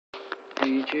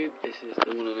YouTube, this is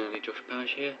the one and only Josh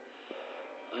Parish here.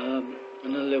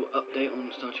 Another little update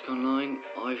on Star Trek Online.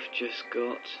 I've just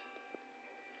got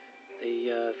the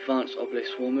advanced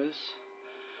Obelisk swarmers,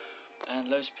 and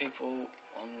loads of people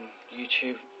on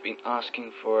YouTube have been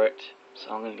asking for it, so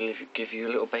I'm going to give you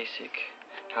a little basic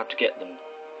how to get them.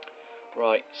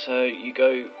 Right, so you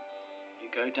go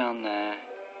down there,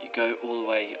 you go all the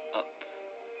way up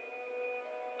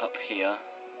here,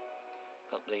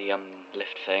 up the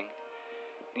lift thing.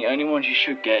 The only ones you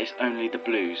should get is only the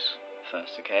blues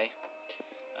first, okay?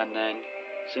 And then,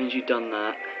 as soon as you've done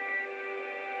that,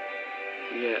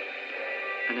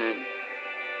 and then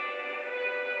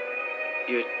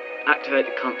you activate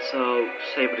the console,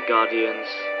 disable the guardians,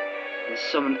 and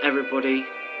summon everybody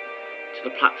to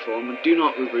the platform. And do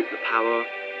not reroute the power,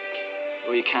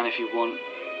 or you can if you want.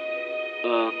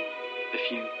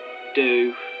 If you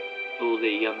do, all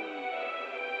the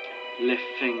lift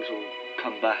things will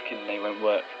come back and they won't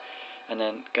work. And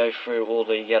then go through all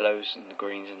the yellows and the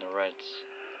greens and the reds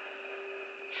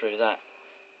through that.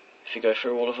 If you go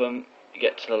through all of them, you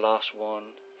get to the last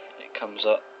one, it comes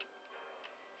up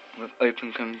with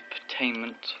open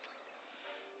containment,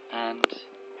 and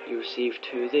you receive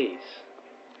 2 of these.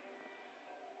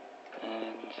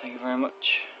 And thank you very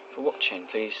much for watching.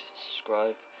 Please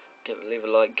subscribe, leave a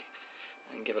like,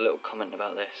 and give a little comment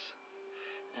about this.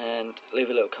 And leave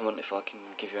a little comment if I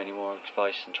can give you any more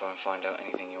advice and try and find out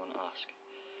anything you want to ask.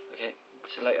 Okay,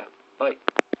 see you later. Bye.